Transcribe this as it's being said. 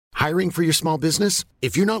Hiring for your small business?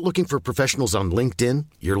 If you're not looking for professionals on LinkedIn,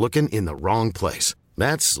 you're looking in the wrong place.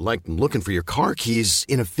 That's like looking for your car keys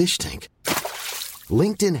in a fish tank.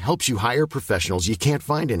 LinkedIn helps you hire professionals you can't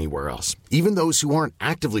find anywhere else, even those who aren't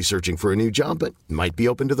actively searching for a new job but might be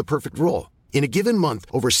open to the perfect role. In a given month,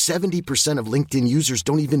 over 70% of LinkedIn users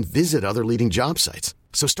don't even visit other leading job sites.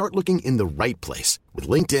 So start looking in the right place. With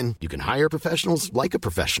LinkedIn, you can hire professionals like a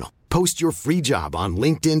professional. Post your free job on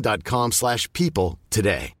linkedin.com/people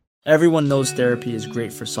today. Everyone knows therapy is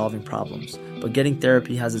great for solving problems, but getting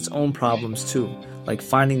therapy has its own problems too, like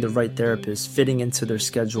finding the right therapist, fitting into their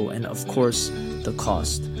schedule, and of course, the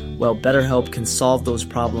cost. Well, BetterHelp can solve those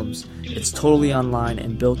problems. It's totally online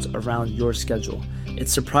and built around your schedule.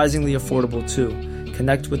 It's surprisingly affordable too.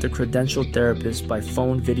 Connect with a credentialed therapist by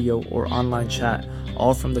phone, video, or online chat,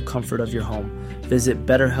 all from the comfort of your home. Visit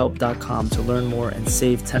BetterHelp.com to learn more and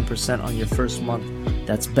save 10% on your first month.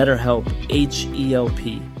 That's BetterHelp,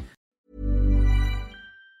 H-E-L-P.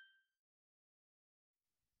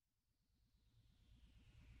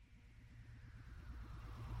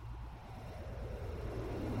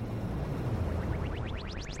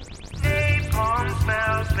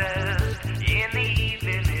 Smells best in the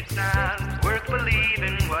evening. It's not worth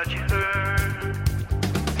believing what you heard.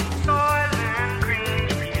 Soil and cream,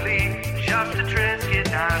 really, just a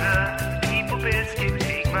Triscuit, not a people biscuit.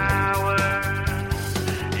 Take my word.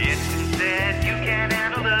 It's been said you can't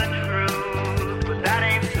handle the truth, but that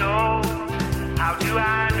ain't so. How do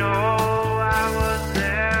I know I was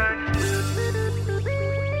there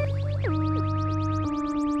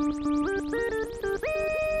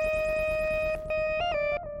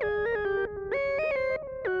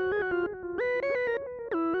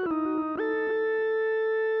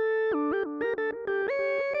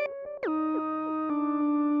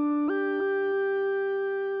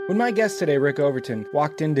When my guest today, Rick Overton,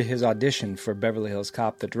 walked into his audition for Beverly Hills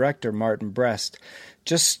Cop, the director, Martin Brest,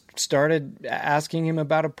 just started asking him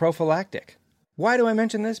about a prophylactic. Why do I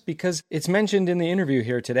mention this? Because it's mentioned in the interview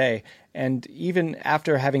here today, and even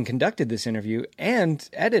after having conducted this interview and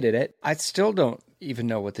edited it, I still don't even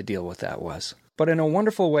know what the deal with that was. But in a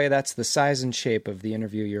wonderful way, that's the size and shape of the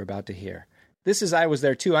interview you're about to hear. This is I Was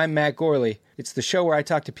There Too. I'm Matt Gorley. It's the show where I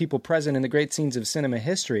talk to people present in the great scenes of cinema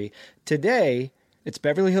history. Today, it's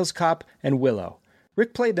Beverly Hills Cop and Willow.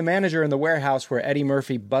 Rick played the manager in the warehouse where Eddie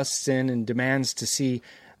Murphy busts in and demands to see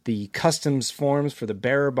the customs forms for the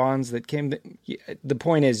bearer bonds that came. The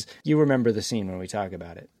point is, you remember the scene when we talk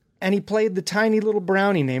about it. And he played the tiny little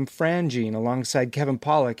brownie named Frangine alongside Kevin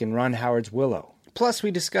Pollak in Ron Howard's Willow. Plus,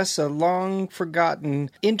 we discuss a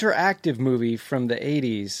long-forgotten interactive movie from the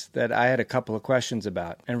 80s that I had a couple of questions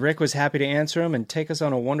about. And Rick was happy to answer them and take us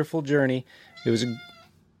on a wonderful journey. It was a...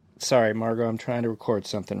 Sorry, Margot, I'm trying to record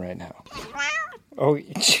something right now. Oh,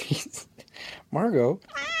 jeez. Margot,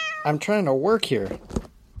 I'm trying to work here.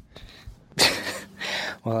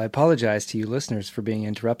 Well, I apologize to you listeners for being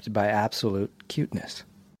interrupted by absolute cuteness.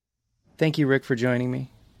 Thank you, Rick, for joining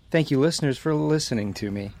me. Thank you, listeners, for listening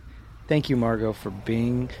to me. Thank you, Margot, for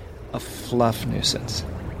being a fluff nuisance.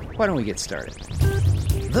 Why don't we get started?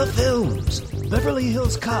 The films, Beverly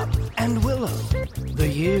Hills Cop and Willow. The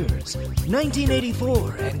years,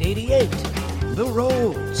 1984 and 88. The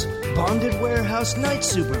roles, bonded warehouse night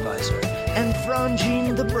supervisor and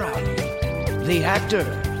Frangine the Brownie. The actor,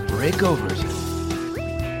 Rick Overton.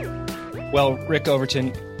 Well, Rick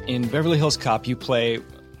Overton, in Beverly Hills Cop, you play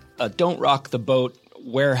a don't rock the boat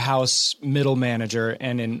warehouse middle manager,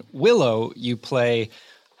 and in Willow, you play...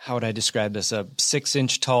 How would I describe this? A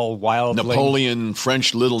 6-inch tall wildling. Napoleon,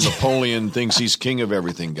 French little Napoleon thinks he's king of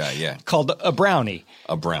everything guy, yeah. Called a brownie.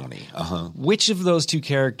 A brownie, uh-huh. Which of those two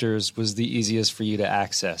characters was the easiest for you to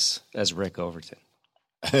access as Rick Overton?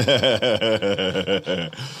 Yeah,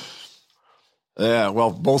 well,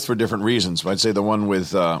 both for different reasons. I'd say the one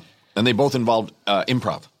with, and they both involved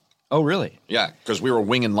improv. Oh, really? Yeah, because we were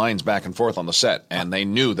winging lines back and forth on the set, and they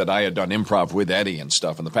knew that I had done improv with Eddie and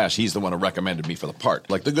stuff in the past. He's the one who recommended me for the part.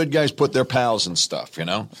 Like, the good guys put their pals and stuff, you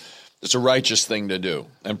know? It's a righteous thing to do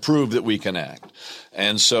and prove that we can act.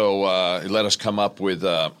 And so he let us come up with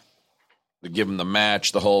give him the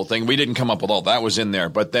match, the whole thing. We didn't come up with all that was in there.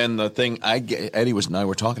 But then the thing, Eddie and I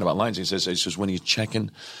were talking about lines. He says when he's checking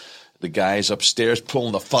the guys upstairs,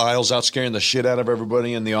 pulling the files out, scaring the shit out of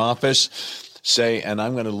everybody in the office, say, and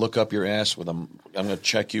I'm going to look up your ass I'm going to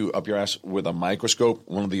check you up your ass with a microscope,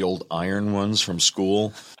 one of the old iron ones from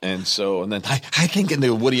school. And then I think in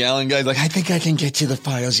the Woody Allen guys, like, I think I can get you the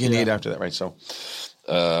files you need after that, right? So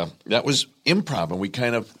that was improv, and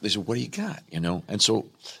they said, what do you got, And so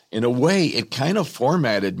in a way, it kind of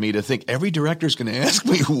formatted me to think every director's going to ask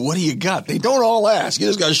me, what do you got? They don't all ask. You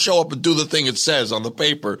just got to show up and do the thing it says on the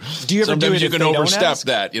paper. Do you ever Sometimes do it you if can they don't overstep ask?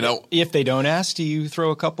 that, If they don't ask, do you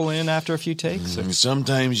throw a couple in after a few takes?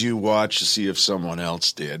 Sometimes you watch to see if someone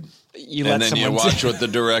else did. And then you watch what the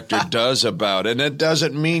director does about it. And it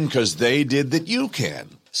doesn't mean because they did that you can.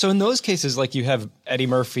 So in those cases, like you have Eddie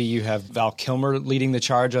Murphy, you have Val Kilmer leading the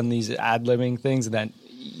charge on these ad-libbing things, and then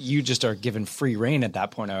you just are given free reign at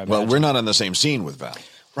that point, I would imagine. Well, we're not on the same scene with Val.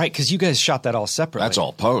 Right, because you guys shot that all separately. That's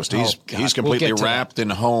all post. He's completely wrapped in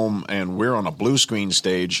home, and we're on a blue screen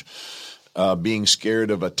stage being scared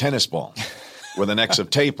of a tennis ball with an X of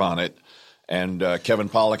tape on it. And Kevin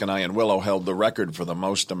Pollak and I and Willow held the record for the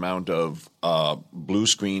most amount of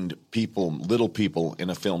blue-screened people, little people, in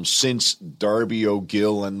a film since Darby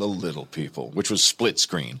O'Gill and the Little People, which was split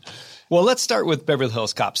screen. Well, let's start with Beverly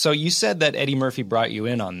Hills Cop. So you said that Eddie Murphy brought you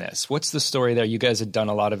in on this. What's the story there? You guys had done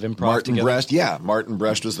a lot of improv together. Martin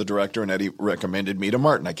Brest was the director, and Eddie recommended me to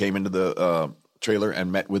Martin. I came into the trailer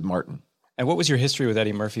and met with Martin. And what was your history with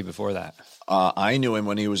Eddie Murphy before that? I knew him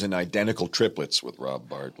when he was in Identical Triplets with Rob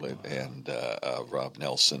Bartlett and Rob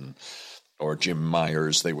Nelson or Jim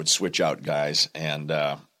Myers. They would switch out guys. And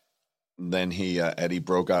then Eddie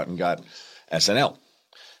broke out and got SNL.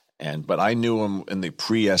 But I knew him in the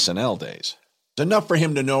pre-SNL days. It's enough for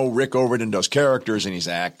him to know Rick Overton does characters and he's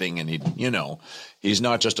acting and he's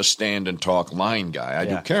not just a stand and talk line guy. I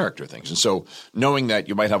do character things. And so knowing that,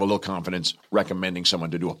 you might have a little confidence recommending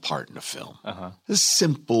someone to do a part in a film. A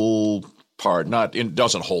simple part. It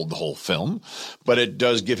doesn't hold the whole film, but it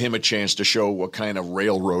does give him a chance to show what kind of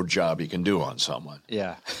railroad job he can do on someone.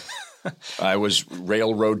 Yeah. I was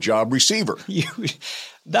railroad job receiver.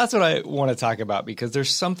 That's what I want to talk about, because there's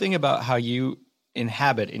something about how you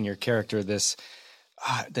inhabit in your character this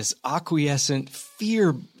acquiescent,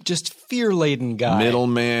 fear-laden guy.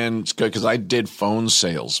 Middleman, because I did phone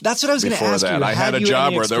sales. That's what I was going to ask you. I had a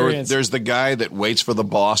job where there's the guy that waits for the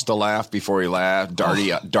boss to laugh before he laughs.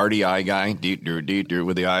 Darty eye guy,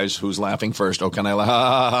 with the eyes. Who's laughing first? Oh, can I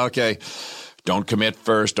laugh? Okay. Don't commit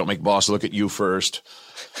first. Don't make boss look at you first.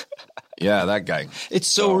 Yeah, that guy. It's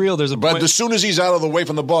so real. There's a point. But as soon as he's out of the way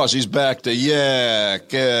from the boss, he's back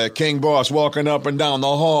to, King Boss walking up and down the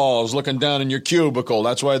halls, looking down in your cubicle.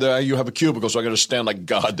 That's why you have a cubicle, so I got to stand like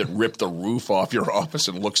God that ripped the roof off your office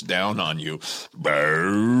and looks down on you.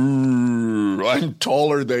 Brrr, I'm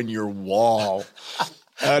taller than your wall.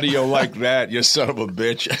 How do you like that, you son of a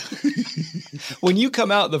bitch? When you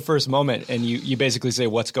come out the first moment and you basically say,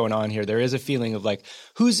 what's going on here? There is a feeling of like,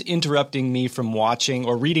 who's interrupting me from watching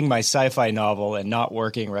or reading my sci-fi novel and not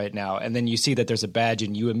working right now? And then you see that there's a badge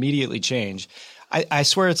and you immediately change. I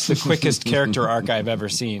swear it's the quickest character arc I've ever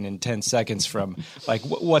seen in 10 seconds from like,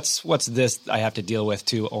 what's this I have to deal with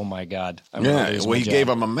to, oh my God. He gave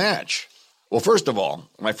him a match. Well, first of all,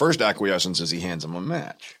 my first acquiescence is he hands him a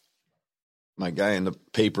match. My guy in the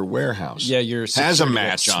paper warehouse. Yeah, has a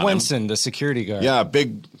match on him. Swenson, the security guard. Yeah,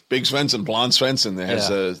 big Swenson, blonde Swenson. That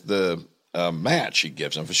has the match he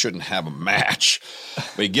gives him. He shouldn't have a match.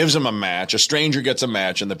 But he gives him a match. A stranger gets a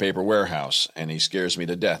match in the paper warehouse, and he scares me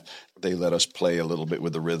to death. They let us play a little bit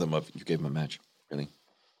with the rhythm of, you gave him a match? Really?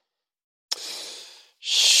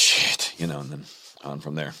 Shit. And then on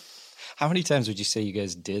from there. How many times would you say you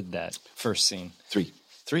guys did that first scene? 3.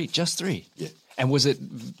 3? Just 3? Yeah. And was it?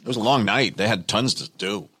 It was a long night. They had tons to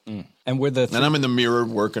do. And then I'm in the mirror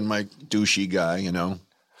working my douchey guy,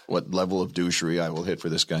 what level of douchery I will hit for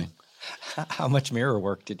this guy. How much mirror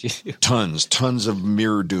work did you do? Tons of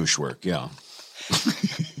mirror douche work, yeah.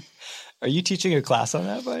 Are you teaching a class on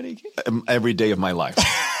that, buddy? Every day of my life.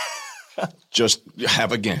 Just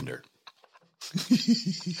have a gander.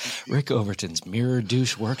 Rick Overton's Mirror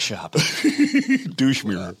Douche Workshop. Douche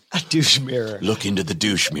mirror. A douche mirror. Look into the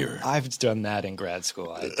douche mirror. I've done that in grad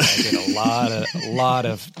school. I did a lot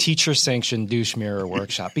of teacher-sanctioned douche mirror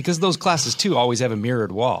workshop, because those classes, too, always have a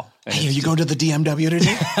mirrored wall. Hey, are you going to the DMW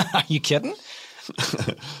today? Are you kidding?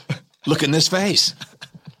 Look in this face.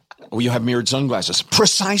 Oh, you have mirrored sunglasses.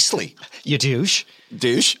 Precisely. You douche.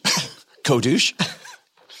 Douche. Co-douche.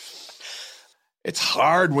 It's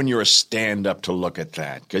hard when you're a stand-up to look at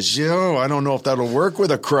that because, I don't know if that'll work with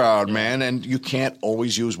a crowd, man. And you can't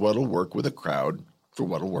always use what'll work with a crowd for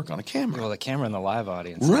what'll work on a camera. Well, the camera and the live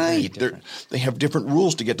audience. Right. They have different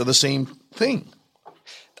rules to get to the same thing.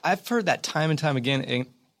 I've heard that time and time again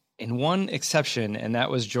in one exception, and that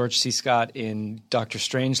was George C. Scott in Dr.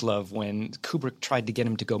 Strangelove when Kubrick tried to get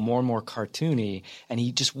him to go more and more cartoony, and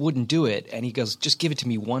he just wouldn't do it. And he goes, just give it to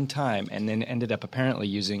me one time, and then ended up apparently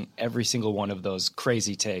using every single one of those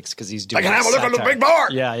crazy takes because he's doing I can have a look at the big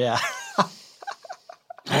board! Yeah.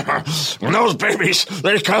 When those babies,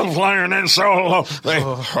 they come flying in so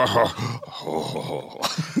low.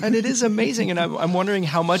 And it is amazing, and I'm wondering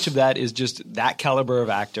how much of that is just that caliber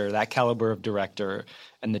of actor, that caliber of director,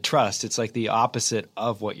 and the trust. It's like the opposite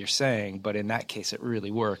of what you're saying, but in that case, it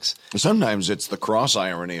really works. Sometimes it's the cross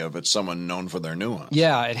irony of it's someone known for their nuance.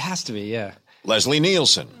 Yeah, it has to be, yeah. Leslie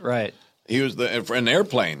Nielsen. Right. He was in an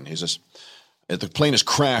airplane. He's just, the plane is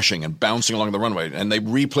crashing and bouncing along the runway, and they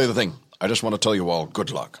replay the thing. I just want to tell you all,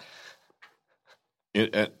 good luck.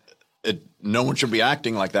 No one should be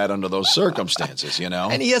acting like that under those circumstances, you know?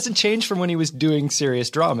 And he hasn't changed from when he was doing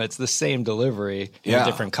serious drama. It's the same delivery in a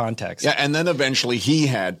different context. Yeah, and then eventually he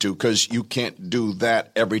had to, because you can't do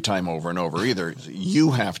that every time over and over either.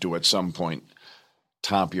 You have to at some point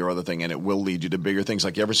top your other thing, and it will lead you to bigger things.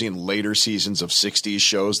 Like you ever seen later seasons of 60s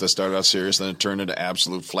shows that started out serious and then turned into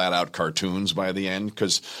absolute flat-out cartoons by the end?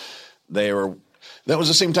 Because they were – that was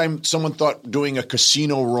the same time someone thought doing a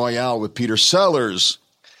Casino Royale with Peter Sellers –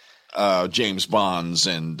 James Bonds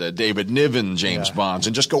and David Niven James Bonds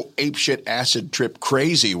and just go apeshit acid trip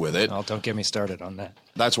crazy with it. Oh, don't get me started on that.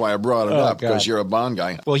 That's why I brought it up, because you're a Bond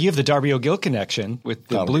guy. Well, you have the Darby O'Gill connection with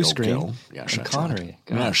the blue screen. O'Gill. Yes, and Connery.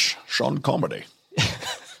 Right. Yes, Sean Comedy.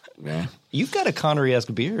 Yeah. You've got a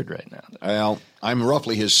Connery-esque beard right now. Well, I'm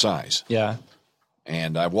roughly his size. Yeah.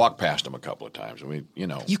 And I've walked past him a couple of times.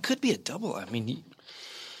 You could be a double. I mean,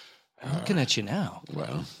 I'm looking at you now.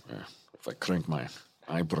 Well, if I crank my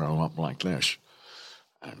eyebrow up like this,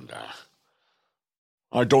 and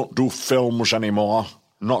I don't do films anymore,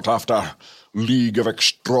 not after League of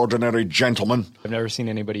Extraordinary Gentlemen. I've never seen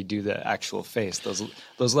anybody do the actual face,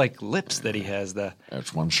 those like lips that he has.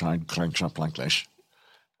 It's one side cranks up like this,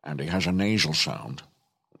 and he has a nasal sound,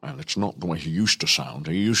 and it's not the way he used to sound.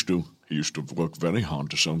 He used to work very hard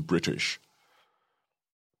to sound British.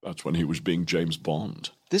 That's when he was being James Bond.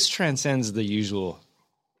 This transcends the usual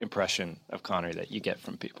impression of Connery that you get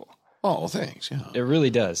from people. Oh, thanks, yeah. It really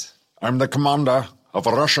does. I'm the commander of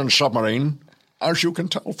a Russian submarine, as you can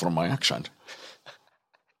tell from my accent.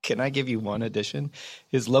 Can I give you one addition?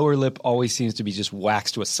 His lower lip always seems to be just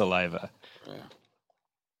waxed with saliva. Yeah.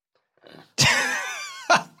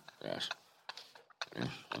 Yes. Yeah.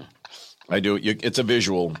 I do. It's a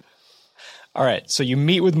visual. All right, so you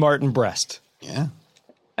meet with Martin Brest. Yeah.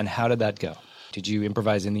 And how did that go? Did you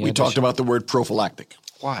improvise in the We talked about the word prophylactic.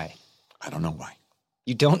 Why? I don't know why.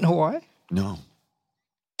 You don't know why? No.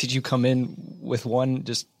 Did you come in with one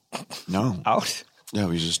just out?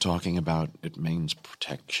 No, he's just talking about it means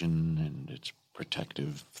protection and it's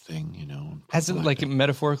protective thing, you know. As it like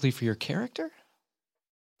metaphorically for your character?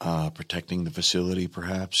 Protecting the facility,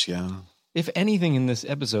 perhaps, yeah. If anything in this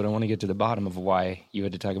episode, I want to get to the bottom of why you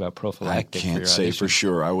had to talk about prophylactic. I can't say for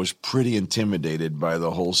sure. I was pretty intimidated by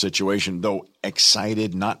the whole situation, though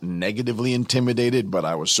excited, not negatively intimidated, but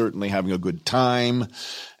I was certainly having a good time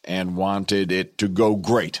and wanted it to go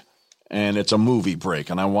great. And it's a movie break,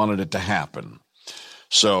 and I wanted it to happen.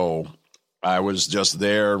 So I was just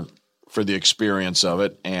there for the experience of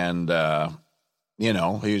it, and he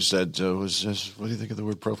said, "What do you think of the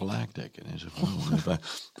word prophylactic?" And I said, "Well,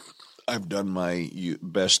 I've done my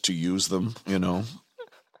best to use them, in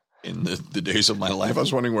the days of my life." I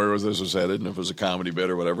was wondering where this was headed and if it was a comedy bit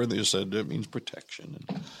or whatever. And they just said it means protection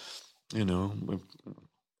and,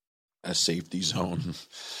 a safety zone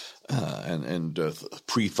and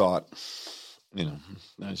pre-thought, And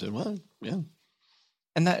I said, well, yeah.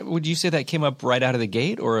 And that, would you say that came up right out of the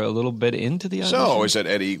gate or a little bit into the audition? So I said,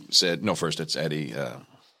 first it's Eddie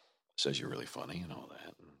says you're really funny and all that.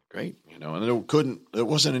 Great, and it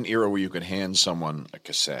wasn't an era where you could hand someone a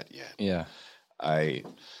cassette yet. Yeah. There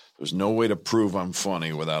was no way to prove I'm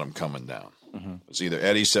funny without him coming down. Mm-hmm. It's either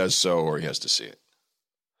Eddie says so or he has to see it.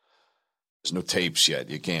 There's no tapes yet.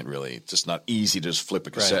 You can't really, it's just not easy to just flip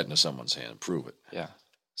a cassette into someone's hand and prove it. Yeah.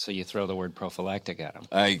 So you throw the word prophylactic at him.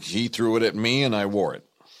 He threw it at me and I wore it.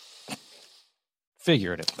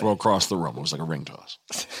 Figuratively. Throw across the room. It was like a ring toss.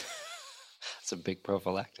 A big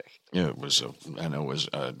prophylactic. Yeah, it was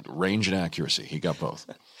range and accuracy. He got both.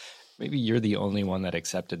 Maybe you're the only one that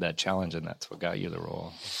accepted that challenge, and that's what got you the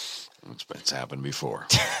role. It's happened before.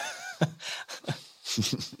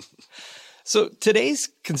 So today's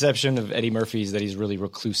conception of Eddie Murphy is that he's really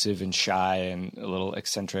reclusive and shy and a little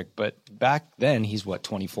eccentric. But back then, he's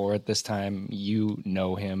 24 at this time. You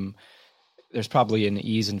know him. There's probably an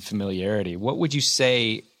ease and familiarity. What would you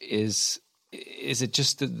say is is it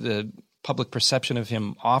just the public perception of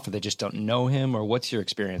him off, or they just don't know him, or what's your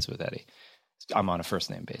experience with Eddie? I'm on a first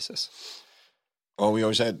name basis. Oh, we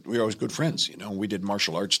were always good friends. We did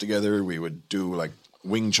martial arts together. We would do like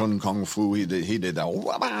Wing Chun Kung Fu. He did that.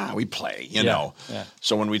 Wah-bah, we play, you know. Yeah.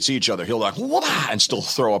 So when we'd see each other, he'll like wah-bah, and still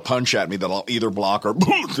throw a punch at me that I'll either block or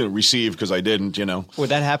receive because I didn't, Would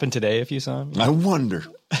that happen today if you saw him? I wonder.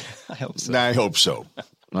 I hope so. I hope so.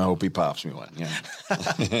 I hope he pops me one. Yeah.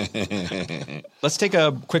 Let's take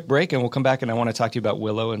a quick break, and we'll come back, and I want to talk to you about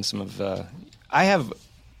Willow and some of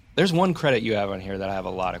there's one credit you have on here that I have a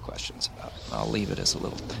lot of questions about. I'll leave it as a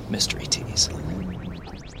little mystery tease.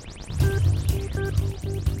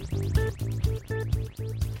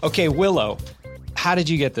 Okay, Willow, how did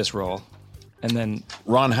you get this role? And then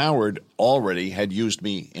Ron Howard already had used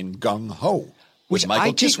me in Gung Ho. Which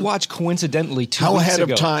I just watched coincidentally 2 How weeks ahead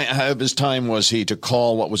ago. of his time was he to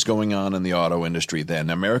call what was going on in the auto industry then?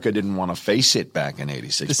 America didn't want to face it back in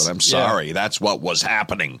 86, but I'm sorry. That's what was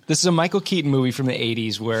happening. This is a Michael Keaton movie from the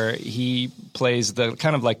 80s where he plays the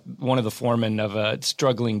kind of like one of the foremen of a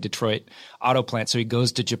struggling Detroit auto plant. So he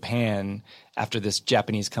goes to Japan after this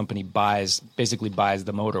Japanese company basically buys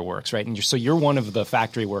the motor works, right? And you're one of the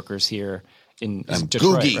factory workers here in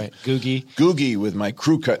Detroit, Googie. Right? Googie. Googie with my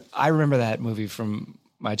crew cut. I remember that movie from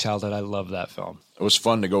my childhood. I love that film. It was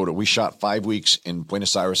fun to go to. We shot 5 weeks in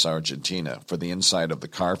Buenos Aires, Argentina for the inside of the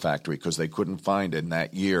car factory because they couldn't find in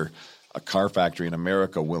that year a car factory in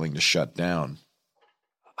America willing to shut down.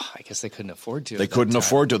 I guess they couldn't afford to. They couldn't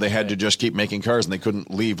afford to. They had to just keep making cars, and they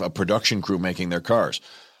couldn't leave a production crew making their cars.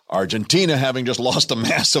 Argentina, having just lost a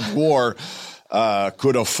massive war,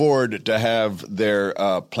 could afford to have their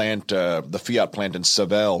plant, the Fiat plant in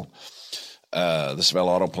Seville, the Seville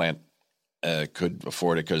auto plant, could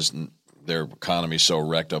afford it because their economy is so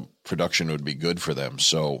wrecked, production would be good for them.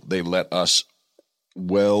 So they let us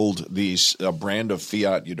weld a brand of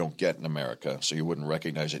Fiat you don't get in America, so you wouldn't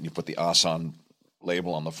recognize it. And you put the Asan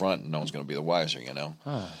label on the front, and no one's going to be the wiser,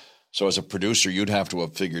 Huh. So as a producer, you'd have to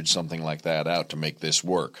have figured something like that out to make this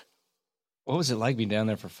work. What was it like being down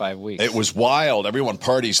there for 5 weeks? It was wild. Everyone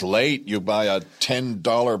parties late. You buy a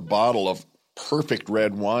 $10 bottle of perfect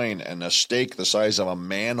red wine and a steak the size of a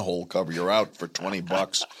manhole cover. You're out for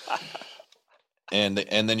 $20. and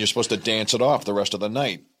then you're supposed to dance it off the rest of the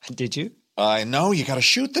night. Did you? I know. You got to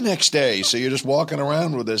shoot the next day. So you're just walking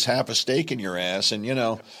around with this half a steak in your ass, and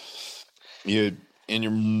because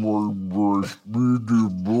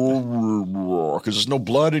there's no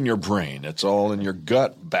blood in your brain. It's all in your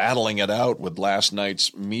gut, battling it out with last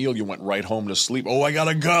night's meal. You went right home to sleep. Oh, I got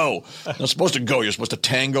to go. You're not supposed to go. You're supposed to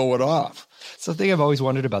tango it off. So the thing I've always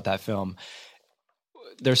wondered about that film,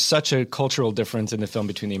 there's such a cultural difference in the film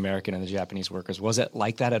between the American and the Japanese workers. Was it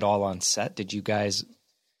like that at all on set? Did you guys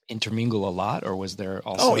intermingle a lot, or was there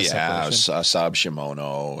also a separation? Saab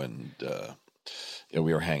Shimono, and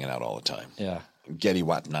we were hanging out all the time. Yeah. Getty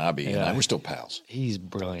Watanabe and I were still pals. He's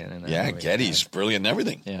brilliant in that movie. Getty's brilliant in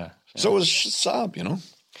everything. Yeah. So was Saab,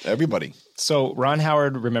 everybody. So Ron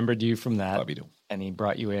Howard remembered you from that. Bobby do. And he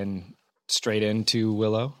brought you in straight into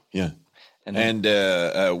Willow. Yeah. And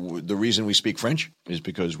the reason we speak French is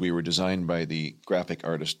because we were designed by the graphic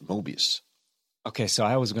artist Mobius. Okay, so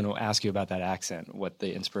I was going to ask you about that accent, what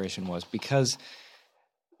the inspiration was, because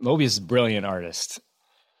Mobius is a brilliant artist.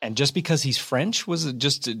 And just because he's French, was it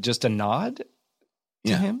just a nod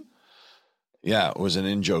to him? Yeah, it was an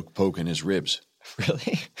in-joke poke in his ribs.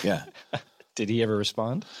 Really? Yeah. Did he ever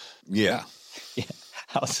respond? Yeah. Yeah.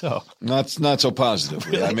 How so? Not so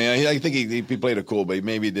positively. Really? I mean, I think he played it cool, but he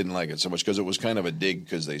maybe didn't like it so much because it was kind of a dig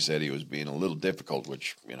because they said he was being a little difficult,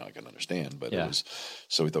 which, I can understand. But it was,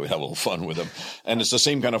 so we thought we'd have a little fun with him. And it's the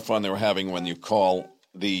same kind of fun they were having when you call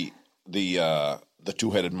the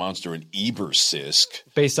two-headed monster an Eber-Sisk.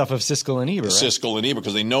 Based off of Siskel and Ebert, right? Siskel and Ebert,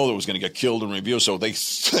 because they know that it was going to get killed in review. So they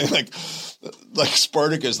like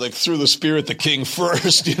Spartacus, threw the spear at the king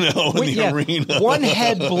first, in the arena. One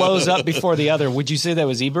head blows up before the other. Would you say that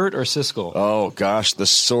was Ebert or Siskel? Oh, gosh. The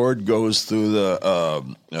sword goes through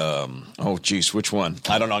the which one?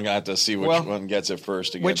 I don't know. I'm going to have to see which one gets it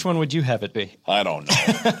first again. Which one would you have it be? I don't know.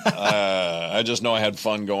 I just know I had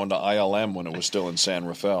fun going to ILM when it was still in San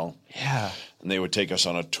Rafael. Yeah. And they would take us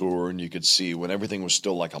on a tour, and you could see when everything was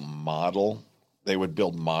still like a model, they would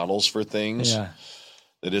build models for things. Yeah.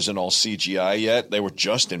 That isn't all CGI yet. They were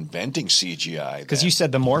just inventing CGI. Because you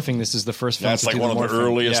said the morphing, this is the first film That's to like do one the of the morphing.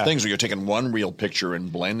 earliest things where you're taking one real picture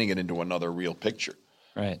and blending it into another real picture.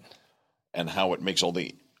 Right. And how it makes all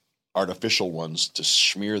the artificial ones to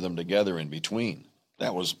smear them together in between.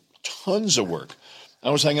 That was tons of work. I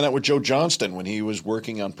was hanging out with Joe Johnston when he was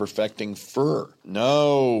working on perfecting fur.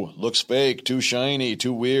 No, looks fake, too shiny,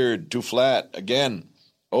 too weird, too flat. Again,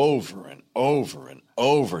 over and over and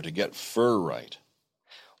over to get fur right.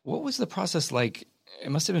 What was the process like? It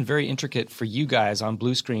must have been very intricate for you guys on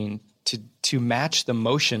blue screen to match the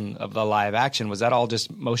motion of the live action. Was that all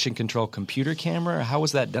just motion control computer camera, or how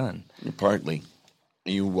was that done? Partly.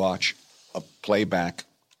 You watch a playback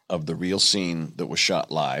of the real scene that was shot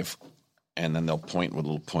live, and then they'll point with a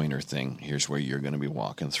little pointer thing. Here's where you're going to be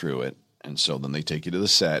walking through it. And so then they take you to the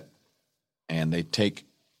set, and they take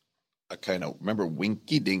a kind of, remember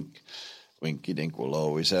Winky Dink? Winky Dink will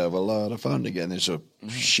always have a lot of fun again. There's a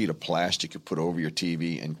sheet of plastic you put over your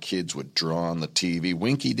TV, and kids would draw on the TV.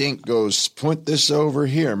 Winky Dink goes, point this over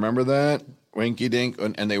here. Remember that? Winky Dink.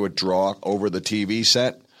 And they would draw over the TV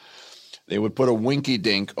set. They would put a Winky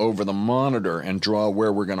Dink over the monitor and draw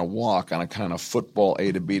where we're going to walk on a kind of football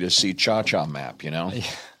A to B to C cha-cha map, you know? Yeah.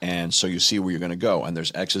 And so you see where you're going to go. And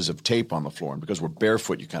there's X's of tape on the floor. And because we're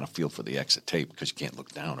barefoot, you kind of feel for the X of tape because you can't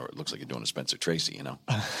look down or it looks like you're doing a Spencer Tracy, you know?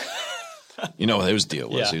 You know what his deal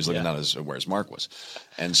was. He was looking down where his mark was.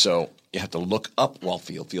 And so you have to look up while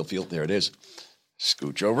feel. There it is.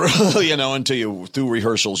 Scooch over, you know, until you, through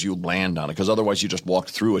rehearsals, you land on it. Because otherwise you just walked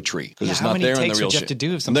through a tree. Because it's not there in the real shit. How many takes would you have to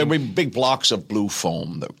do if something? There'd be big blocks of blue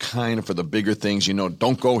foam that kind of for the bigger things, you know,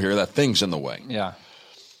 don't go here, that thing's in the way. Yeah.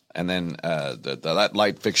 And then that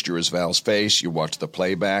light fixture is Val's face. You watch the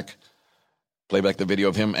playback the video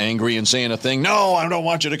of him angry and saying a thing. No, I don't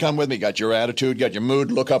want you to come with me. Got your attitude, got your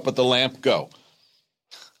mood, look up at the lamp, go.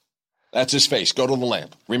 That's his face. Go to the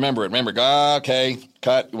lamp. Remember it. Okay,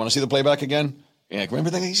 cut. You want to see the playback again? Yeah, remember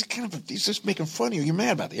that? He's just making fun of you. You're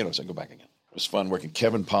mad about it. You know, so go back again. It was fun working.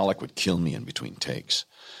 Kevin Pollak would kill me in between takes.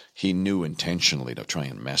 He knew intentionally to try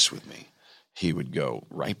and mess with me. He would go,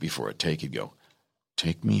 right before a take, he'd go,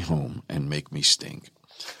 take me home and make me stink.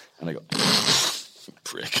 And I go,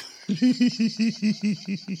 prick.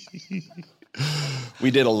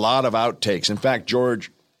 We did a lot of outtakes. In fact,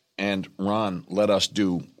 George and Ron let us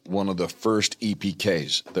do one of the first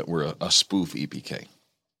EPKs that were a spoof EPK.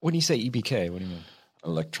 When you say EPK, what do you mean?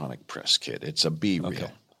 Electronic Press Kit. It's a B-reel.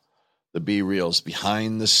 Okay. The B-reel's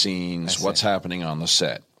behind the scenes, what's happening on the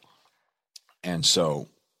set. And so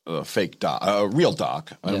a real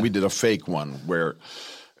doc. We did a fake one where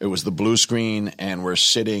it was the blue screen and we're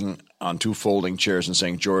sitting on two folding chairs and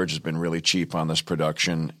saying, George has been really cheap on this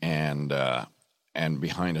production. And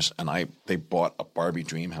behind us, they bought a Barbie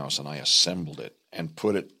dream house and I assembled it and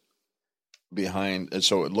put it behind, and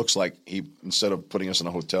so it looks like he, instead of putting us in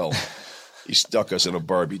a hotel, he stuck us in a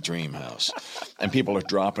Barbie dream house. And people are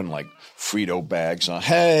dropping like Frito bags on,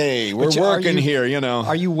 hey, we're working here, you know.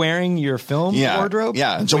 Are you wearing your film wardrobe?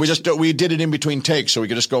 Yeah, and so we did it in between takes so we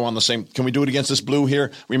could just go on the same, can we do it against this blue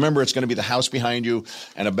here? Remember, it's going to be the house behind you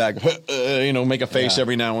and a bag, you know, make a face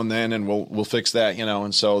every now and then and we'll fix that, you know.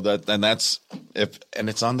 And so that's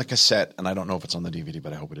it's on the cassette, and I don't know if it's on the DVD,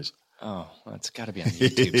 but I hope it is. Oh, it's got to be on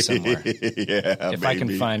YouTube somewhere. If I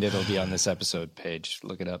can find it, it'll be on this episode page.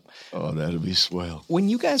 Look it up. Oh, that'd be swell. When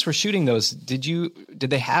you guys were shooting those, did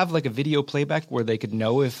they have like a video playback where they could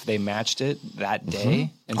know if they matched it that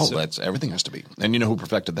day? Mm-hmm. And that's everything has to be. And you know who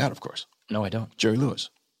perfected that, of course? No, I don't. Jerry Lewis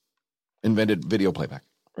invented video playback.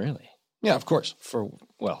 Really? Yeah, of course.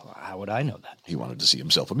 How would I know that? He wanted to see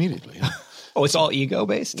himself immediately. Oh, it's all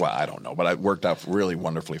ego-based? Well, I don't know, but it worked out really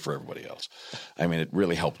wonderfully for everybody else. I mean, it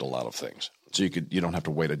really helped a lot of things. So you don't have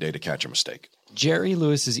to wait a day to catch a mistake. Jerry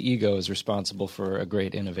Lewis's ego is responsible for a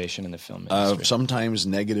great innovation in the film industry. Sometimes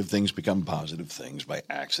negative things become positive things by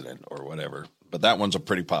accident or whatever, but that one's a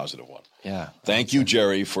pretty positive one. Yeah. Thank you,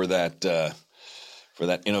 Jerry, for that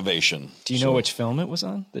innovation. Do you know which film it was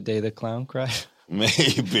on? The Day the Clown Cried?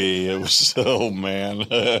 Maybe. It was, oh, man.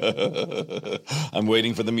 I'm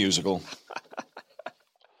waiting for the musical.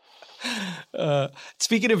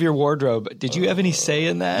 Speaking of your wardrobe, did you have any say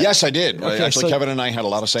in that? Yes, I did. Okay, actually, so Kevin and I had a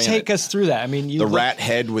lot of say in it. Take us through that. I mean, the rat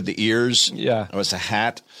head with the ears. Yeah. It was a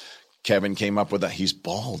hat. Kevin came up with that. He's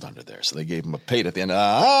bald under there, so they gave him a pate at the end.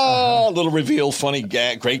 Little reveal, funny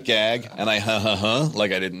gag, great gag. And I,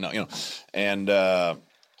 like I didn't know, you know. And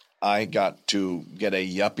I got to get a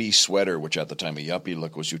yuppie sweater, which at the time a yuppie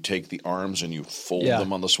look was you take the arms and you fold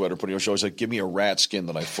them on the sweater, put it on your shoulders. Like, give me a rat skin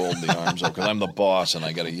that I fold the arms up because I'm the boss and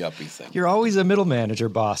I got a yuppie thing. You're always a middle manager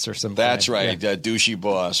boss or something. That's right, douchey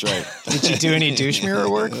boss, right. Did you do any douche mirror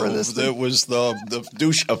work for this? It was the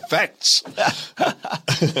douche effects.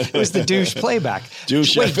 It was the douche playback.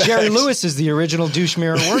 Wait, Jerry Lewis is the original douche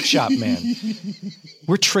mirror workshop man.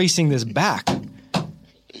 We're tracing this back.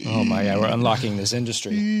 Oh my God, we're unlocking this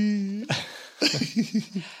industry.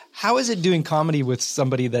 How is it doing comedy with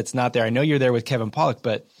somebody that's not there? I know you're there with Kevin Pollak,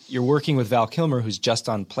 but you're working with Val Kilmer, who's just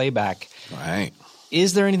on playback. Right.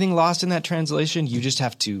 Is there anything lost in that translation? You just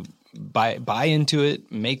have to buy into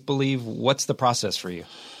it, make believe. What's the process for you?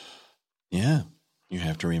 Yeah, you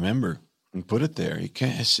have to remember and put it there. You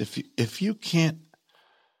can't if you can't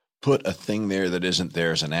put a thing there that isn't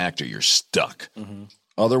there as an actor, you're stuck. Mm-hmm.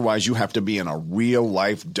 Otherwise, you have to be in a real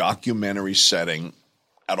life documentary setting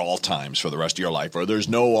at all times for the rest of your life, or there's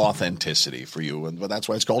no authenticity for you. But that's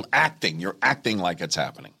why it's called acting. You're acting like it's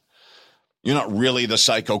happening. You're not really the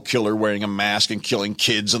psycho killer wearing a mask and killing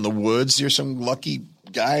kids in the woods. You're some lucky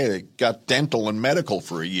guy that got dental and medical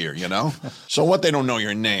for a year, you know? So what, they don't know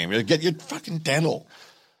your name? Get your fucking dental.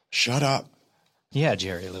 Shut up. Yeah,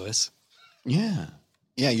 Jerry Lewis. Yeah.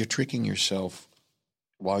 Yeah, you're tricking yourself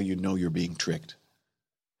while you know you're being tricked.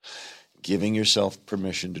 Giving yourself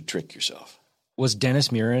permission to trick yourself. Was Dennis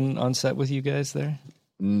Muren on set with you guys there?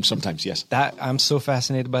 Sometimes, yes. I'm so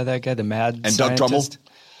fascinated by that guy, the mad and scientist. Doug Trumbull?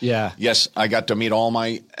 Yeah. Yes, I got to meet all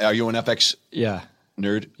my – are you an FX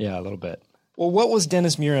nerd? Yeah, a little bit. Well, what was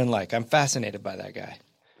Dennis Muren like? I'm fascinated by that guy.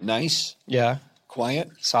 Nice. Yeah. Quiet.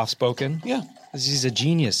 Soft-spoken. Yeah. He's a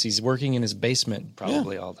genius. He's working in his basement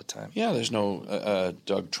probably all the time. Yeah, there's no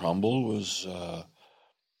Doug Trumbull was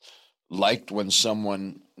liked when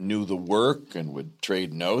someone knew the work and would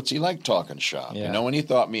trade notes. He liked talking shop, you know, and he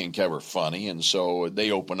thought me and Kev were funny, and so they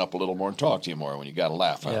open up a little more and talk to you more when you got to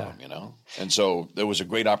laugh at them, you know. And so there was a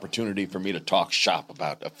great opportunity for me to talk shop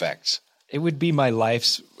about effects. It would be my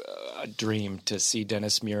life's dream to see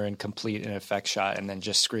Dennis Muren complete an effect shot and then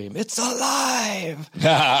just scream, "It's alive!"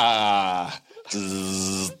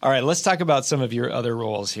 All right, let's talk about some of your other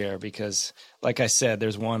roles here because, like I said,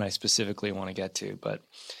 there's one I specifically want to get to. But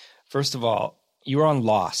first of all, you were on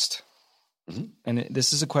Lost. Mm-hmm. And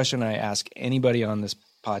this is a question I ask anybody on this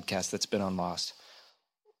podcast that's been on Lost.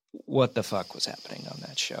 What the fuck was happening on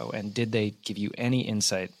that show? And did they give you any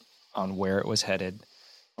insight on where it was headed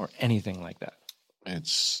or anything like that?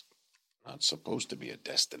 It's not supposed to be a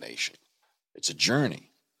destination. It's a journey.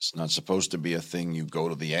 It's not supposed to be a thing you go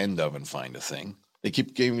to the end of and find a thing. They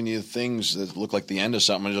keep giving you things that look like the end of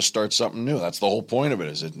something and just start something new. That's the whole point of it,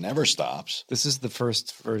 is it never stops. This is the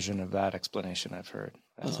first version of that explanation I've heard.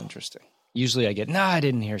 That's interesting. Usually I get, I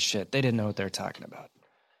didn't hear shit. They didn't know what they were talking about.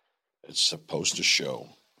 It's supposed to show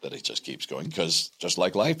that it just keeps going because just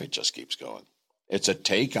like life, it just keeps going. It's a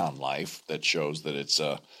take on life that shows that it's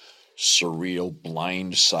a surreal,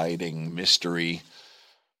 blindsiding mystery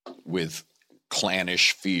with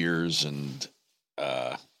clannish fears and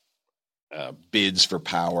bids for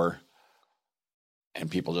power and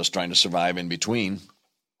people just trying to survive in between.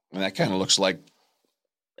 And that kind of looks like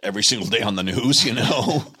every single day on the news, you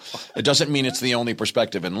know. It doesn't mean it's the only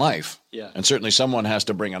perspective in life. Yeah. And certainly someone has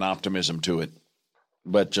to bring an optimism to it,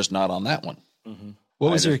 but just not on that one. Mm-hmm.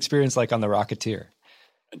 What was your experience like on The Rocketeer?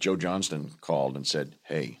 Joe Johnston called and said,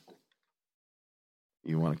 "Hey,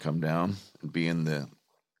 you want to come down and be in the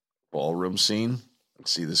ballroom scene and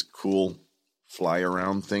see this cool fly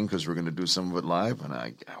around thing because we're going to do some of it live?" And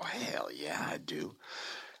I go, "Hell yeah, I do."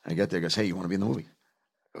 And I get there, goes, "Hey, you want to be in the movie?"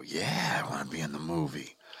 I go, "Yeah, I want to be in the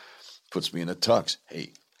movie." Puts me in a tux.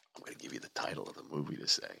 "Hey, I'm going to give you the title of the movie to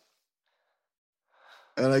say."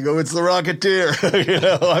 And I go, "It's The Rocketeer." You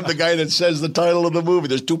know, I'm the guy that says the title of the movie.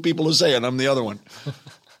 There's two people who say it. I'm the other one.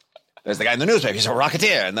 There's the guy in the newspaper. He's a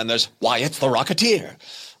Rocketeer. And then there's, "Why, it's The Rocketeer."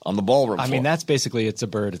 On the ballroom floor. I mean, that's basically It's a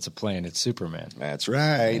Bird, It's a Plane, It's Superman. That's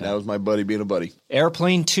right. Yeah. That was my buddy being a buddy.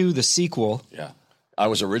 Airplane 2, the sequel. Yeah. I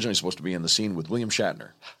was originally supposed to be in the scene with William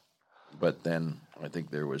Shatner. But then I think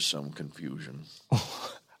there was some confusion.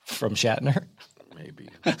 From Shatner? Maybe.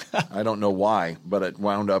 I don't know why, but it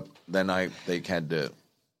wound up, then they had to,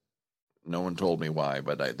 no one told me why,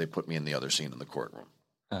 but they put me in the other scene in the courtroom.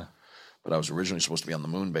 Huh. But I was originally supposed to be on the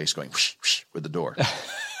moon base going whoosh, whoosh, with the door.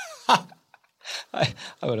 I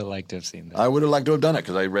would have liked to have seen that. I would have liked to have done it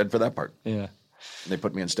because I read for that part. Yeah. They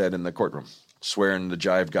put me instead in the courtroom, swearing the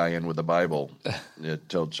jive guy in with the Bible.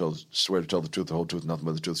 Swear to tell the truth, the whole truth, nothing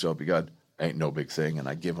but the truth, so help you God. Ain't no big thing. And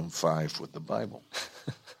I give them 5 with the Bible.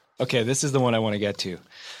 Okay, this is the one I want to get to.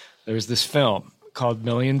 There was this film called $1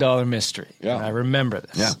 Million Mystery. Yeah. And I remember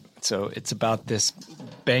this. Yeah. So it's about this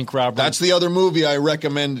bank robbery. That's the other movie I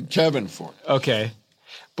recommended Kevin for. Okay.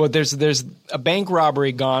 But there's a bank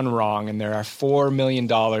robbery gone wrong, and there are $4 million,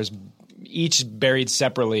 each buried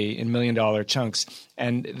separately in $1 million chunks.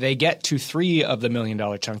 And they get to 3 of the $1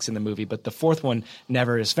 million chunks in the movie, but the 4th one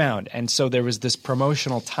never is found. And so there was this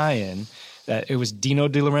promotional tie-in That it was Dino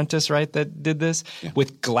De Laurentiis, right, that did this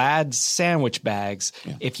with Glad sandwich bags.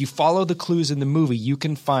 Yeah. If you follow the clues in the movie, you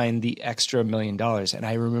can find the extra $1 million. And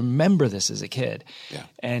I remember this as a kid. Yeah.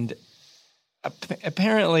 And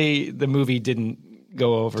apparently the movie didn't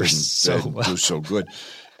go over so well. Do so good.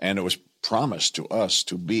 And it was promised to us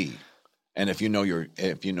to be. And if you know your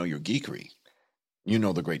geekery, you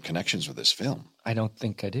know the great connections with this film. I don't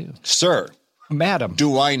think I do. Sir. Madam.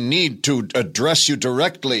 Do I need to address you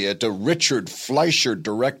directly at Richard Fleischer,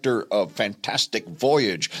 director of Fantastic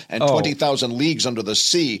Voyage and 20,000 Leagues Under the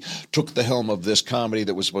Sea, took the helm of this comedy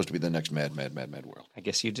that was supposed to be the next Mad World? I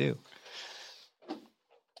guess you do.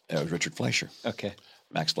 It was Richard Fleischer. Okay.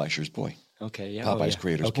 Max Fleischer's boy. Okay, yeah. Popeye's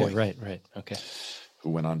creator's boy. Right. Okay.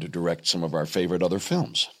 Who went on to direct some of our favorite other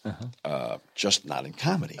films, just not in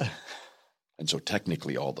comedy. And so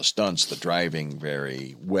technically all the stunts, the driving,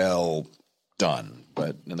 very well done,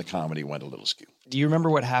 but in the comedy went a little skew. Do you remember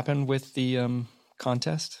what happened with the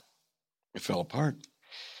contest? It fell apart.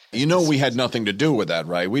 You know we had nothing to do with that,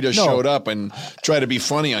 right? We just showed up and tried to be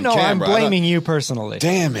funny on camera. No, I'm blaming you personally.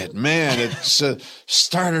 Damn it, man. It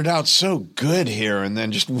started out so good here and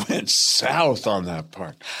then just went south on that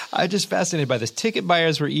part. I'm just fascinated by this. Ticket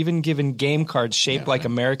buyers were even given game cards shaped like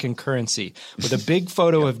American currency with a big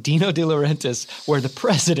photo of Dino De Laurentiis where the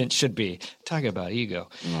president should be. Talk about ego.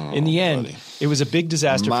 Oh, in the end, it was a big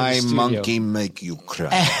disaster for the studio. My monkey make you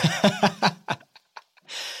cry.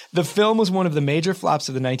 The film was one of the major flops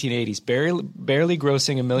of the 1980s, barely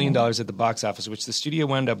grossing $1 million at the box office, which the studio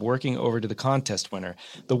wound up working over to the contest winner.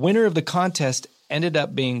 The winner of the contest ended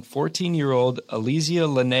up being 14-year-old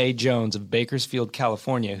Alizia Lene Jones of Bakersfield,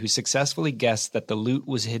 California, who successfully guessed that the loot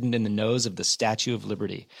was hidden in the nose of the Statue of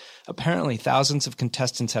Liberty. Apparently, thousands of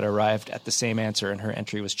contestants had arrived at the same answer, and her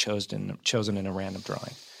entry was chosen in a random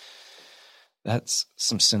drawing. That's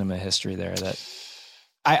some cinema history there that...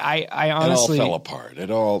 I honestly... It all fell apart.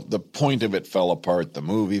 The point of it fell apart. The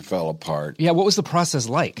movie fell apart. Yeah, what was the process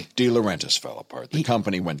like? De Laurentiis fell apart. The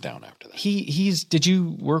company went down after that. Did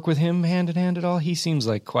you work with him hand in hand at all? He seems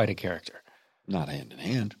like quite a character. Not hand in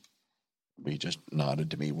hand. He just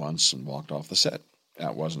nodded to me once and walked off the set.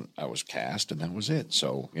 I was cast and that was it.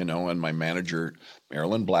 So, and my manager,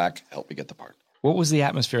 Marilyn Black, helped me get the part. What was the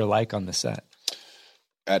atmosphere like on the set?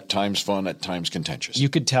 At times fun, at times contentious. You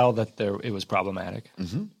could tell that it was problematic.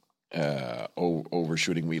 Mm-hmm.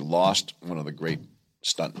 Overshooting. We lost one of the great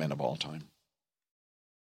stuntmen of all time.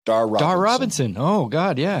 Dar Robinson. Oh,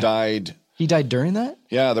 God, yeah. Died. He died during that?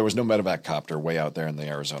 Yeah, there was no medevac copter way out there in the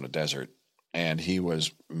Arizona desert. And he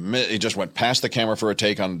just went past the camera for a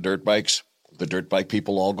take on dirt bikes. The dirt bike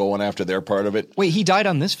people all going after their part of it. Wait, he died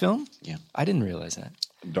on this film? Yeah. I didn't realize that.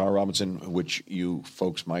 Dar Robinson, which you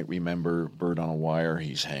folks might remember, Bird on a Wire.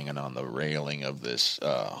 He's hanging on the railing of this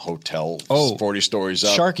hotel, 40 stories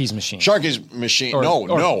up. Sharky's Machine.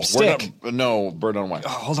 No. Stick. Bird on a Wire. Oh,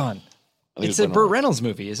 hold on. It's a Burt Reynolds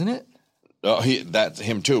movie, isn't it? That's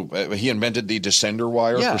him too. He invented the descender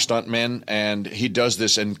wire for stuntmen, and he does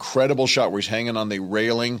this incredible shot where he's hanging on the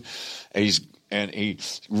railing, and he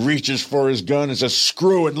reaches for his gun and says,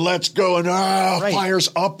 "Screw it, let's go," and fires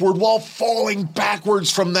upward while falling backwards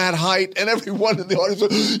from that height. And everyone in the audience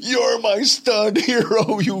goes, "You're my stunt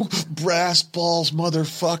hero, you brass balls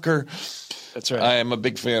motherfucker." That's right. I am a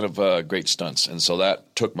big fan of great stunts, and so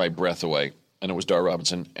that took my breath away. And it was Dar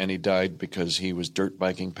Robinson, and he died because he was dirt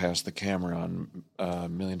biking past the camera on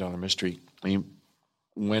 $1 Million Mystery. He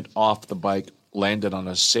went off the bike, landed on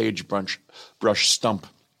a sagebrush stump,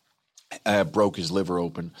 broke his liver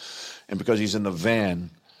open. And because he's in the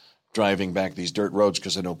van driving back these dirt roads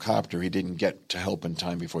because of no copter, he didn't get to help in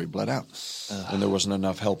time before he bled out. And there wasn't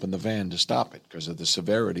enough help in the van to stop it because of the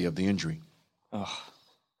severity of the injury.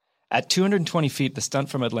 At 220 feet, the stunt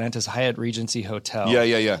from Atlanta's Hyatt Regency Hotel. Yeah.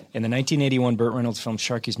 In the 1981 Burt Reynolds film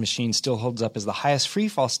Sharky's Machine still holds up as the highest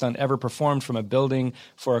freefall stunt ever performed from a building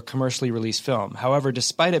for a commercially released film. However,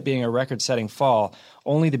 despite it being a record-setting fall,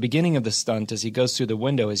 only the beginning of the stunt as he goes through the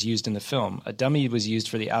window is used in the film. A dummy was used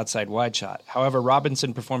for the outside wide shot. However,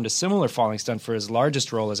 Robinson performed a similar falling stunt for his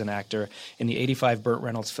largest role as an actor in the 85 Burt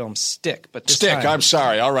Reynolds film Stick. But this time, I'm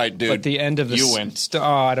sorry. All right, dude. But the end of the you win.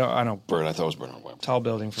 I don't. Burt, I thought it was Burt on Web. Tall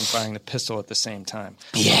building from firing the pistol at the same time.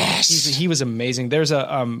 Yes. He was amazing. There's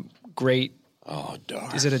a great... Oh,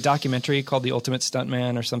 darn. Is it a documentary called The Ultimate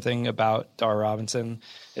Stuntman or something about Dar Robinson?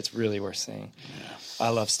 It's really worth seeing. Yeah. I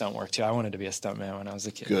love stunt work, too. I wanted to be a stuntman when I was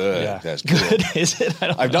a kid. Good. Yeah. That's cool. Good, is it?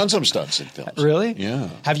 I've done some stunts in films. Really? Yeah.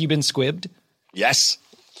 Have you been squibbed? Yes.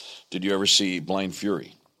 Did you ever see Blind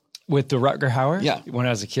Fury? With the Rutger Hauer? Yeah. When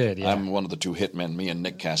I was a kid, yeah. I'm one of the two hitmen. Me and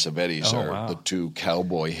Nick Cassavetes are the two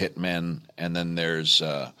cowboy hitmen. And then there's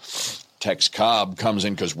Tex Cobb comes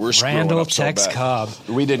in because we're screwing Randall up so Tex bad. Cobb.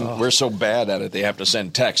 We're so bad at it, they have to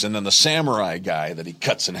send Tex. And then the samurai guy that he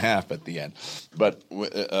cuts in half at the end. But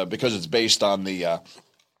because it's based on the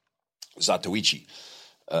Zatoichi,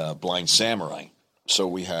 Blind Samurai, so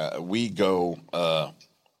we go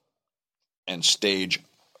and stage,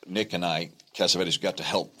 Nick and I, Cassavetes, got to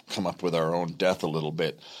help come up with our own death a little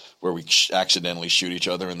bit, where we accidentally shoot each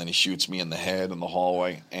other, and then he shoots me in the head in the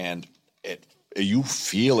hallway, and you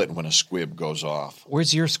feel it when a squib goes off.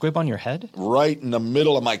 Where's your squib on your head? Right in the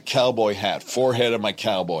middle of my cowboy hat, forehead of my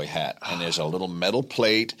cowboy hat, and there's a little metal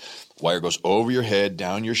plate. Wire goes over your head,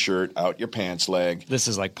 down your shirt, out your pants leg. This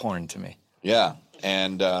is like porn to me. Yeah,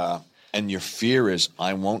 and your fear is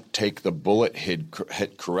I won't take the bullet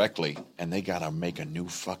hit correctly, and they got to make a new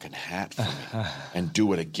fucking hat for me and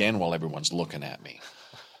do it again while everyone's looking at me.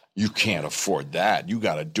 You can't afford that. You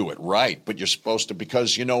got to do it right. But you're supposed to,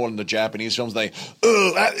 because in the Japanese films, they,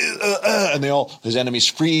 and his enemies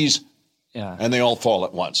freeze, and they all fall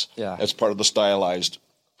at once. Yeah. That's part of the stylized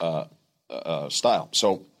style.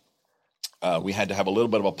 So we had to have a little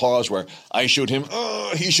bit of a pause where I shoot him,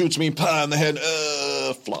 he shoots me, in the head,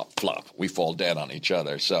 flop, flop. We fall dead on each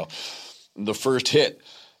other. So the first hit,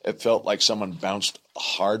 it felt like someone bounced a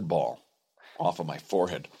hard ball off of my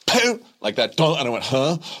forehead. Like that. And I went,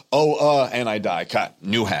 huh? And I die. Cut.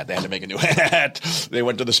 New hat. They had to make a new hat. They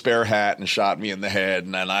went to the spare hat and shot me in the head,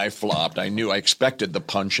 and then I flopped. I expected the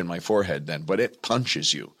punch in my forehead then, but it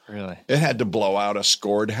punches you. Really? It had to blow out a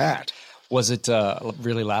scored hat. Was it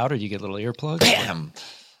really loud, or you get little earplugs? Bam!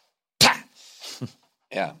 Pa!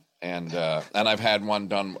 Yeah. And I've had one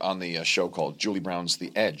done on the show called Julie Brown's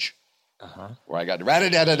The Edge. Where I got you got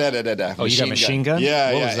machine gun?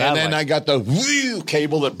 Yeah, what was that and then like? I got the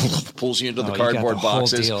cable that pulls you into the cardboard you got the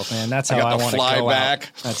boxes. Whole deal, man. That's how I want to go back.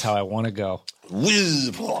 Out. That's how I want to go.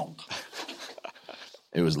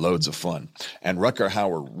 It was loads of fun. And Rutger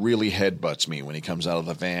Hauer really headbutts me when he comes out of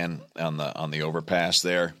the van on the overpass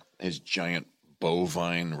there. His giant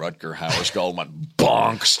bovine Rutger Hauer skull went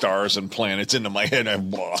bonk, stars and planets into my head. I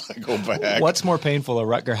go back. What's more painful, a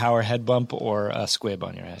Rutger Hauer head bump or a squib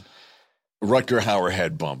on your head? Rutger Hauer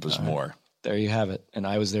head bump is more. There you have it. And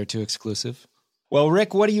I Was There Too exclusive. Well,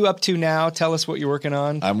 Rick, what are you up to now? Tell us what you're working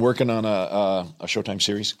on. I'm working on a Showtime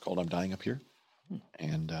series called I'm Dying Up Here.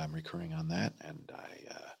 And I'm recurring on that. And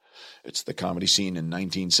it's the comedy scene in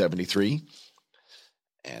 1973.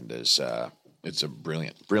 And it's a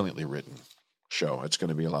brilliantly written show. It's going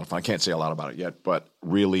to be a lot of fun. I can't say a lot about it yet, but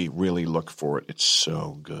really, really look for it. It's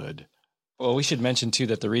so good. Well, we should mention, too,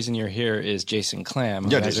 that the reason you're here is Jason Clam,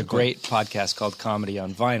 who has a great podcast called Comedy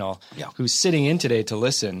on Vinyl, who's sitting in today to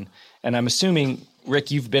listen. And I'm assuming, Rick,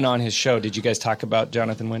 you've been on his show. Did you guys talk about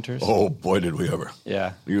Jonathan Winters? Oh, boy, did we ever.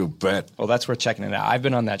 Yeah. You bet. Well, that's worth checking it out. I've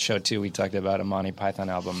been on that show, too. We talked about a Monty Python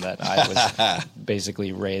album that I was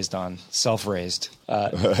basically raised on, self-raised.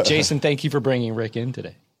 Jason, thank you for bringing Rick in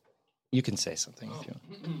today. You can say something if you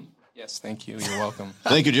want. Yes, thank you. You're welcome.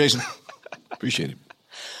 Thank you, Jason. Appreciate it.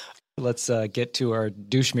 Let's get to our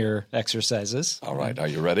douche mirror exercises. All right. Are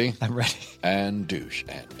you ready? I'm ready. And douche,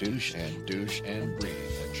 and douche, and douche, and breathe,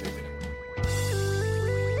 and shake it.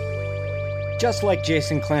 Just like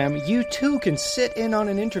Jason Clam, you too can sit in on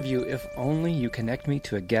an interview if only you connect me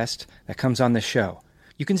to a guest that comes on the show.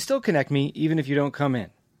 You can still connect me even if you don't come in.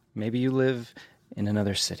 Maybe you live in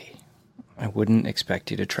another city. I wouldn't expect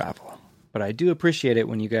you to travel. But I do appreciate it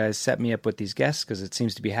when you guys set me up with these guests because it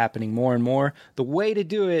seems to be happening more and more. The way to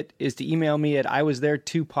do it is to email me at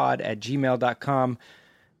iwasthere2pod@gmail.com.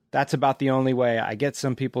 That's about the only way. I get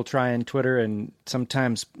some people trying Twitter and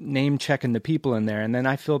sometimes name-checking the people in there, and then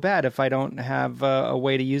I feel bad if I don't have a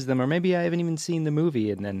way to use them, or maybe I haven't even seen the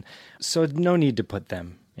movie, so no need to put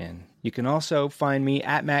them in. You can also find me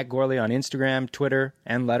at Matt Gorley on Instagram, Twitter,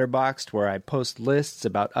 and Letterboxd, where I post lists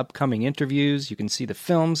about upcoming interviews. You can see the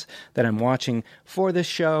films that I'm watching for this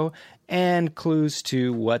show and clues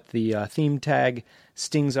to what the theme tag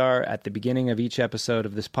stings are at the beginning of each episode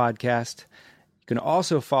of this podcast. You can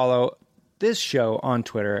also follow this show on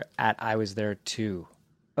Twitter at iwasthere2.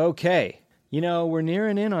 Okay, we're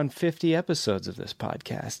nearing in on 50 episodes of this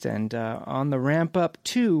podcast, and on the ramp up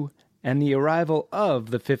to and the arrival of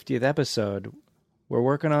the 50th episode, we're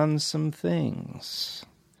working on some things.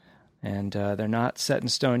 And they're not set in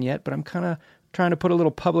stone yet, but I'm kind of trying to put a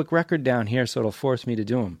little public record down here so it'll force me to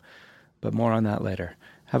do them. But more on that later.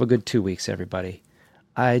 Have a good 2 weeks, everybody.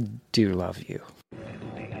 I do love you.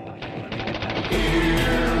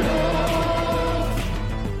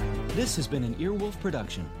 This has been an Earwolf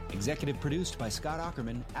production. Executive produced by Scott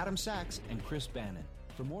Aukerman, Adam Sachs, and Chris Bannon.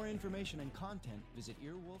 For more information and content, visit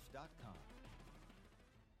earwolf.com.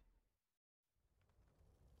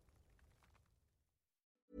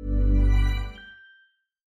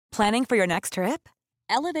 Planning for your next trip?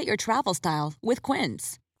 Elevate your travel style with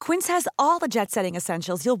Quince. Quince has all the jet-setting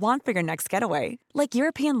essentials you'll want for your next getaway, like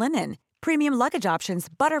European linen, premium luggage options,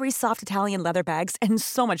 buttery soft Italian leather bags, and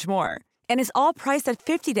so much more. And is all priced at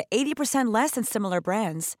 50 to 80% less than similar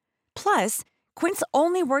brands. Plus, Quince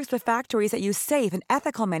only works with factories that use safe and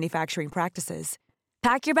ethical manufacturing practices.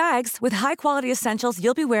 Pack your bags with high-quality essentials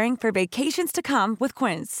you'll be wearing for vacations to come with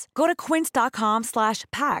Quince. Go to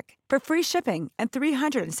quince.com/pack for free shipping and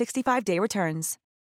 365-day returns.